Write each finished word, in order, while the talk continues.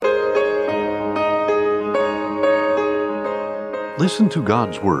Listen to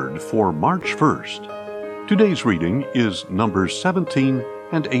God's Word for March 1st. Today's reading is Numbers 17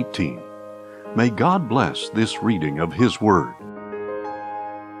 and 18. May God bless this reading of His Word.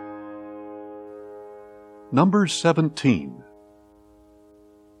 Numbers 17.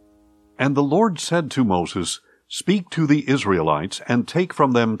 And the Lord said to Moses, Speak to the Israelites, and take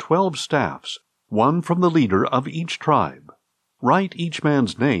from them 12 staffs, one from the leader of each tribe. Write each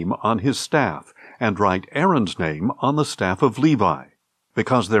man's name on his staff, and write Aaron's name on the staff of Levi,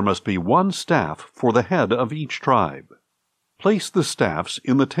 because there must be one staff for the head of each tribe. Place the staffs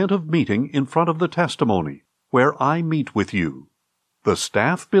in the tent of meeting in front of the testimony, where I meet with you. The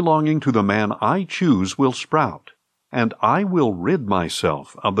staff belonging to the man I choose will sprout, and I will rid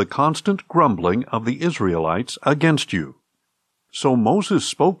myself of the constant grumbling of the Israelites against you. So Moses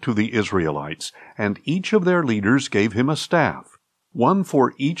spoke to the Israelites, and each of their leaders gave him a staff, one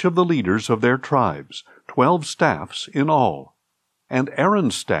for each of the leaders of their tribes, 12 staffs in all. And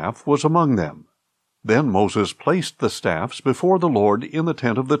Aaron's staff was among them. Then Moses placed the staffs before the Lord in the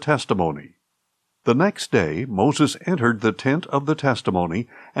tent of the testimony. The next day Moses entered the tent of the testimony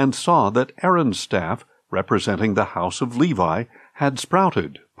and saw that Aaron's staff, representing the house of Levi, had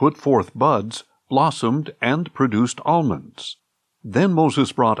sprouted, put forth buds, blossomed, and produced almonds. Then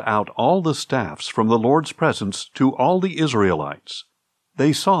Moses brought out all the staffs from the Lord's presence to all the Israelites.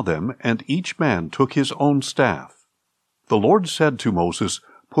 They saw them, and each man took his own staff. The Lord said to Moses,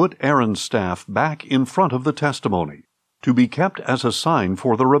 Put Aaron's staff back in front of the testimony, to be kept as a sign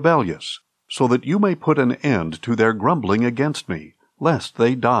for the rebellious, so that you may put an end to their grumbling against me, lest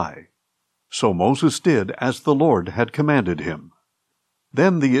they die. So Moses did as the Lord had commanded him.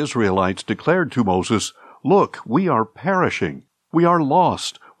 Then the Israelites declared to Moses, Look, we are perishing. We are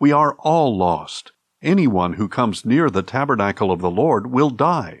lost. We are all lost. Anyone who comes near the tabernacle of the Lord will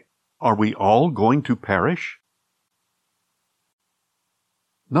die. Are we all going to perish?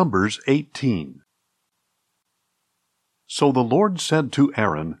 Numbers 18. So the Lord said to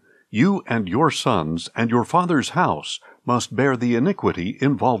Aaron, You and your sons and your father's house must bear the iniquity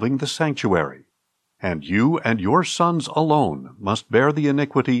involving the sanctuary, and you and your sons alone must bear the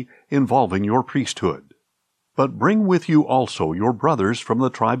iniquity involving your priesthood. But bring with you also your brothers from the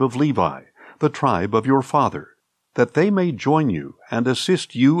tribe of Levi, the tribe of your father, that they may join you and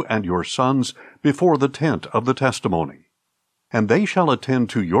assist you and your sons before the tent of the testimony. And they shall attend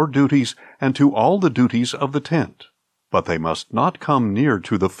to your duties and to all the duties of the tent. But they must not come near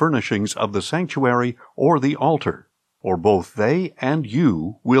to the furnishings of the sanctuary or the altar, or both they and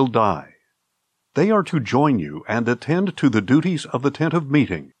you will die. They are to join you and attend to the duties of the tent of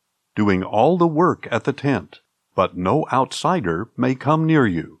meeting, doing all the work at the tent, but no outsider may come near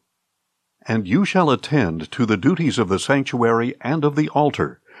you. And you shall attend to the duties of the sanctuary and of the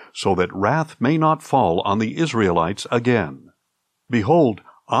altar, so that wrath may not fall on the Israelites again. Behold,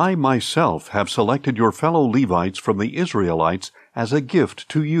 I myself have selected your fellow Levites from the Israelites as a gift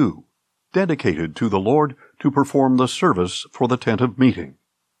to you, dedicated to the Lord to perform the service for the tent of meeting.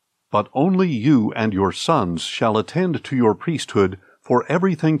 But only you and your sons shall attend to your priesthood for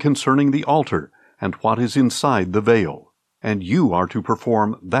everything concerning the altar and what is inside the veil, and you are to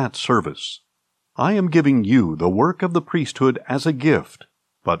perform that service. I am giving you the work of the priesthood as a gift,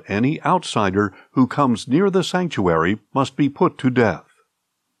 but any outsider who comes near the sanctuary must be put to death.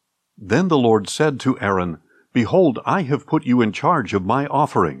 Then the Lord said to Aaron, Behold, I have put you in charge of my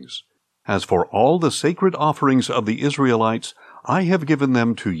offerings. As for all the sacred offerings of the Israelites, I have given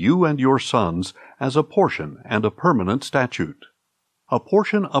them to you and your sons as a portion and a permanent statute. A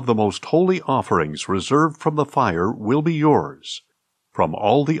portion of the most holy offerings reserved from the fire will be yours. From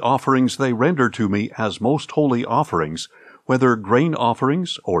all the offerings they render to me as most holy offerings, whether grain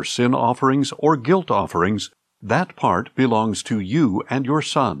offerings or sin offerings or guilt offerings, that part belongs to you and your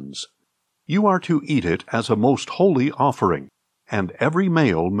sons. You are to eat it as a most holy offering, and every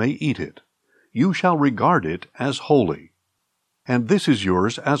male may eat it. You shall regard it as holy. And this is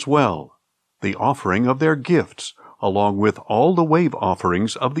yours as well, the offering of their gifts, along with all the wave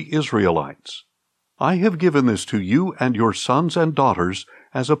offerings of the Israelites. I have given this to you and your sons and daughters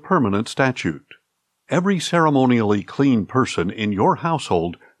as a permanent statute. Every ceremonially clean person in your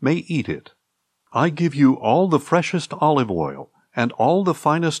household may eat it. I give you all the freshest olive oil, and all the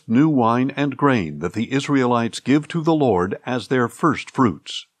finest new wine and grain that the Israelites give to the Lord as their first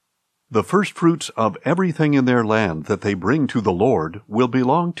fruits. The first fruits of everything in their land that they bring to the Lord will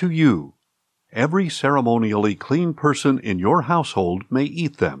belong to you. Every ceremonially clean person in your household may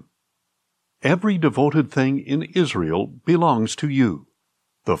eat them. Every devoted thing in Israel belongs to you.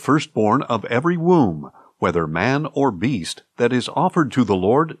 The firstborn of every womb, whether man or beast, that is offered to the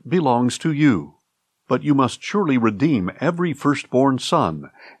Lord belongs to you. but you must surely redeem every firstborn son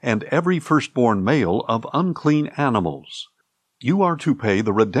and every firstborn male of unclean animals. You are to pay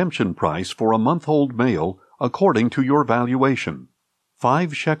the redemption price for a month-old male according to your valuation,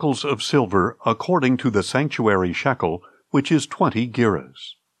 5 shekels of silver according to the sanctuary shekel, which is 20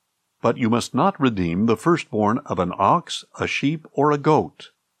 gerahs. But you must not redeem the firstborn of an ox, a sheep, or a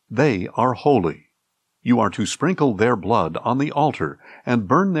goat. They are holy. You are to sprinkle their blood on the altar and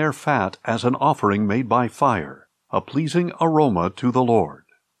burn their fat as an offering made by fire, a pleasing aroma to the Lord.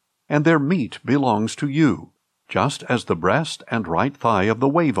 And their meat belongs to you, just as the breast and right thigh of the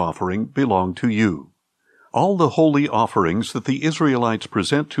wave offering belong to you. All the holy offerings that the Israelites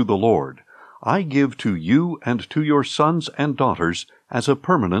present to the Lord, I give to you and to your sons and daughters as a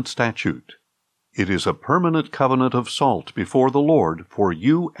permanent statute. It is a permanent covenant of salt before the Lord for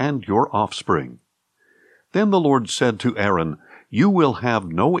you and your offspring. Then the Lord said to Aaron, You will have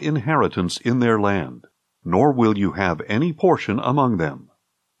no inheritance in their land, nor will you have any portion among them.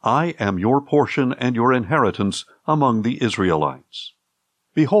 I am your portion and your inheritance among the Israelites.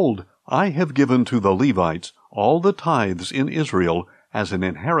 Behold, I have given to the Levites all the tithes in Israel as an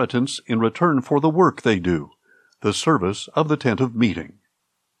inheritance in return for the work they do, the service of the tent of meeting.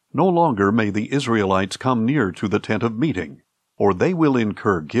 No longer may the Israelites come near to the tent of meeting, or they will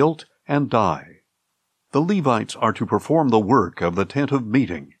incur guilt and die. The Levites are to perform the work of the tent of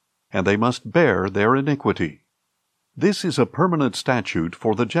meeting, and they must bear their iniquity. This is a permanent statute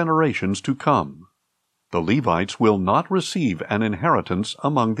for the generations to come. The Levites will not receive an inheritance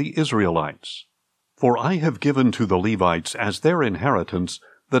among the Israelites. For I have given to the Levites as their inheritance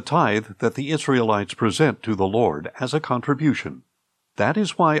the tithe that the Israelites present to the Lord as a contribution. That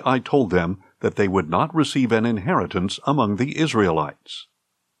is why I told them that they would not receive an inheritance among the Israelites.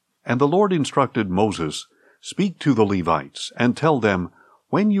 And the Lord instructed Moses, Speak to the Levites, and tell them,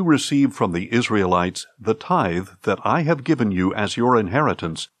 When you receive from the Israelites the tithe that I have given you as your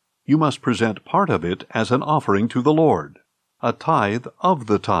inheritance, you must present part of it as an offering to the Lord, a tithe of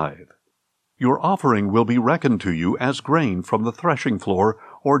the tithe. Your offering will be reckoned to you as grain from the threshing floor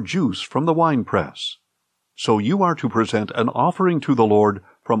or juice from the winepress. So you are to present an offering to the Lord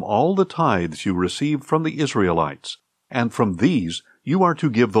from all the tithes you receive from the Israelites, and from these you are to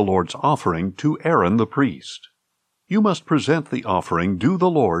give the Lord's offering to Aaron the priest. You must present the offering due the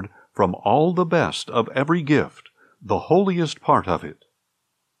Lord from all the best of every gift, the holiest part of it.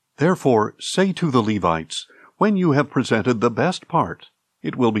 Therefore say to the Levites, When you have presented the best part,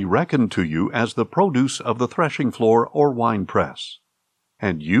 it will be reckoned to you as the produce of the threshing floor or winepress.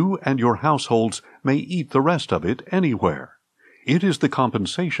 And you and your households may eat the rest of it anywhere. It is the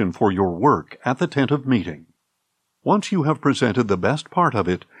compensation for your work at the tent of meeting. Once you have presented the best part of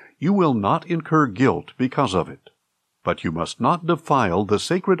it, you will not incur guilt because of it. But you must not defile the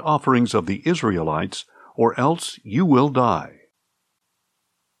sacred offerings of the Israelites, or else you will die.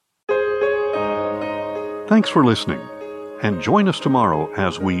 Thanks for listening, and join us tomorrow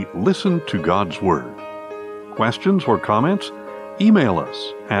as we listen to God's Word. Questions or comments? Email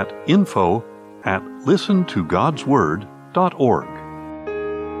us at info@listentogodsword.org.